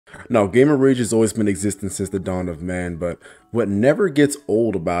Now, gamer rage has always been existing since the dawn of man, but what never gets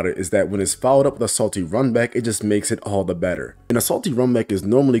old about it is that when it's followed up with a salty runback, it just makes it all the better. And a salty runback is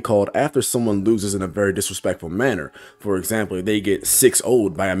normally called after someone loses in a very disrespectful manner. For example, if they get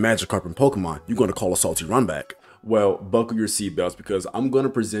 6-0'd by a Magikarp in Pokemon, you're going to call a salty runback. Well, buckle your seatbelts because I'm going to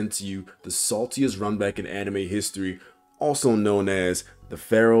present to you the saltiest runback in anime history, also known as the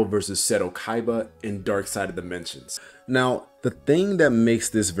Pharaoh vs. Seto Kaiba in Dark Side of Dimensions. Now, the thing that makes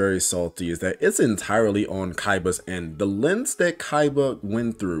this very salty is that it's entirely on Kaiba's end. The lens that Kaiba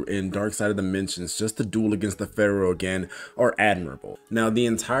went through in Dark Side of Dimensions just to duel against the Pharaoh again are admirable. Now, the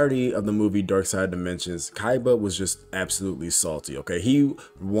entirety of the movie Dark Side of Dimensions, Kaiba was just absolutely salty, okay? He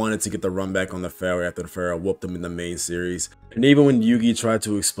wanted to get the run back on the Pharaoh after the Pharaoh whooped him in the main series. And even when Yugi tried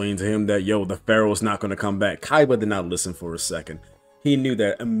to explain to him that, yo, the Pharaoh's not going to come back, Kaiba did not listen for a second. He knew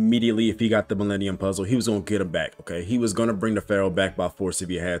that immediately if he got the Millennium Puzzle, he was going to get him back, okay? He was going to bring the Pharaoh back by force if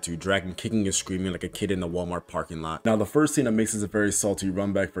he had to, drag him kicking and screaming like a kid in the Walmart parking lot. Now, the first thing that makes this a very salty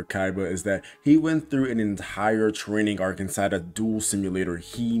run back for Kaiba is that he went through an entire training arc inside a duel simulator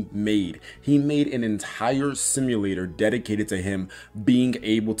he made. He made an entire simulator dedicated to him being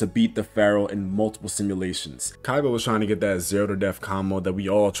able to beat the Pharaoh in multiple simulations. Kaiba was trying to get that 0 to death combo that we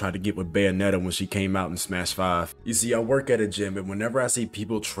all tried to get with Bayonetta when she came out in Smash 5. You see, I work at a gym, and whenever I see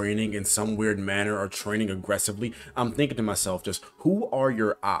people training in some weird manner or training aggressively, I'm thinking to myself, just who are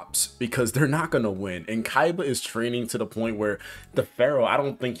your ops? Because they're not gonna win. And Kaiba is training to the point where the Pharaoh, I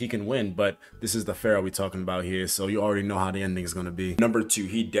don't think he can win, but this is the Pharaoh we're talking about here, so you already know how the ending is gonna be. Number 2,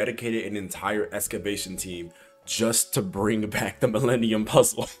 he dedicated an entire excavation team just to bring back the Millennium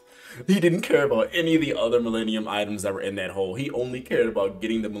Puzzle. He didn't care about any of the other Millennium items that were in that hole. He only cared about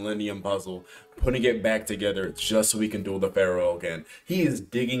getting the Millennium Puzzle, putting it back together just so he can duel the Pharaoh again. He is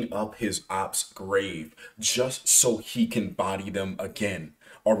digging up his ops' grave just so he can body them again.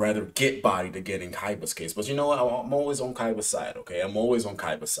 Or rather, get bodied again in Kaiba's case. But you know what? I'm always on Kaiba's side, okay? I'm always on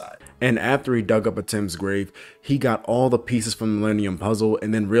Kaiba's side. And after he dug up Atem's grave, he got all the pieces from the Millennium Puzzle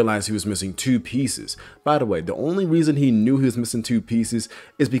and then realized he was missing 2 pieces. By the way, the only reason he knew he was missing 2 pieces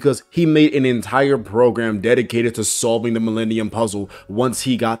is because he made an entire program dedicated to solving the Millennium Puzzle once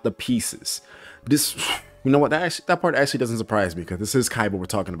he got the pieces. This, you know what? That part actually doesn't surprise me because this is Kaiba we're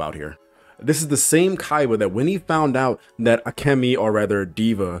talking about here. This is the same Kaiba that when he found out that Akemi, or rather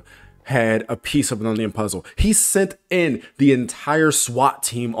Diva, had a piece of the Millennium Puzzle, he sent in the entire SWAT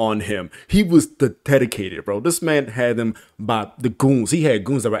team on him. He was dedicated, bro. This man had them by the goons. He had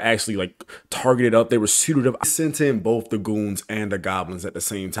goons that were actually like targeted up. They were suited up. He sent in both the goons and the goblins at the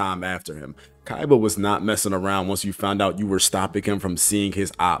same time after him. Kaiba was not messing around once you found out you were stopping him from seeing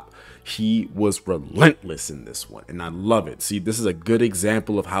his op. He was relentless in this one, and I love it. See, this is a good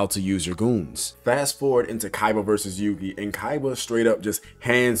example of how to use your goons. Fast forward into Kaiba versus Yugi, and Kaiba straight up just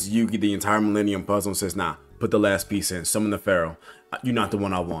hands Yugi the entire Millennium Puzzle and says, nah, put the last piece in, summon the Pharaoh. You're not the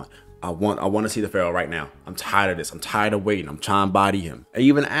one I want. I want to see the Pharaoh right now. I'm tired of this. I'm tired of waiting. I'm trying to body him. And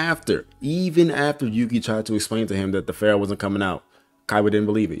even after Yugi tried to explain to him that the Pharaoh wasn't coming out, Kaiba didn't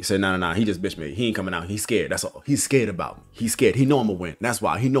believe it. He said, nah, he just bitch me. He ain't coming out. He's scared. That's all. He's scared about me. He's scared. He know I'm gonna win. That's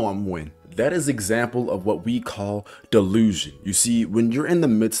why. He know I'm gonna win. That is example of what we call delusion. You see, when you're in the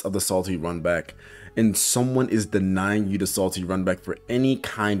midst of the salty runback and someone is denying you the salty runback for any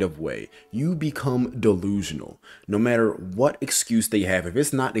kind of way, you become delusional. No matter what excuse they have, if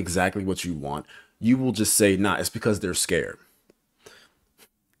it's not exactly what you want, you will just say, nah, it's because they're scared.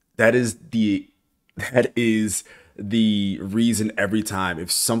 That is the reason every time.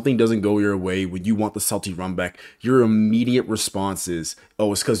 If something doesn't go your way when you want the salty runback, your immediate response is,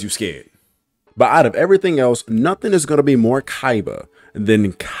 oh, it's because you're scared. But out of everything else, nothing is going to be more Kaiba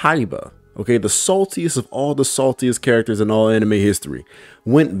than Kaiba. Okay, the saltiest of all the saltiest characters in all anime history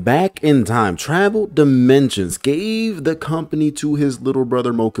went back in time, traveled dimensions, gave the company to his little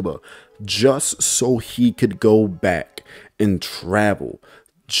brother Mokuba just so he could go back and travel,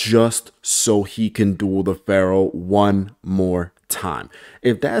 just so he can duel the Pharaoh one more time.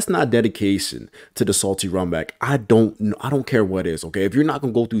 If that's not dedication to the salty runback, I don't care what is, okay? If you're not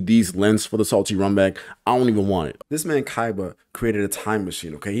gonna go through these lenses for the salty runback, I don't even want it. This man Kaiba created a time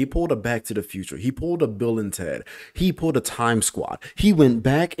machine, okay? He pulled a Back to the Future. He pulled a Bill and Ted. He pulled a Time Squad. He went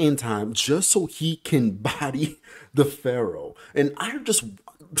back in time just so he can body the Pharaoh. And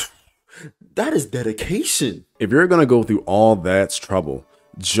that is dedication. If you're gonna go through all that trouble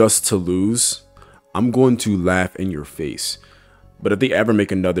just to lose, I'm going to laugh in your face. But if they ever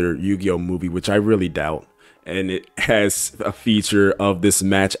make another Yu-Gi-Oh movie, which I really doubt, and it has a feature of this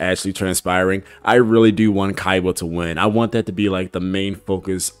match actually transpiring, I really do want Kaiba to win. I want that to be like the main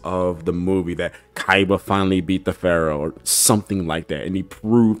focus of the movie, that Kaiba finally beat the Pharaoh or something like that, and he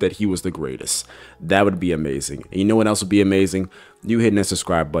proved that he was the greatest. That would be amazing. And you know what else would be amazing? You hitting that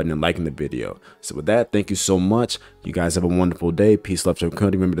subscribe button and liking the video. So with that, thank you so much. You guys have a wonderful day. Peace, love, joy,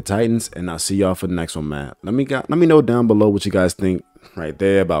 country. Remember the Titans, and I'll see y'all for the next one, man. Let me know down below what you guys think right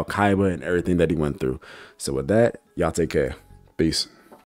there about Kaiba and everything that he went through. So with that, y'all take care. Peace.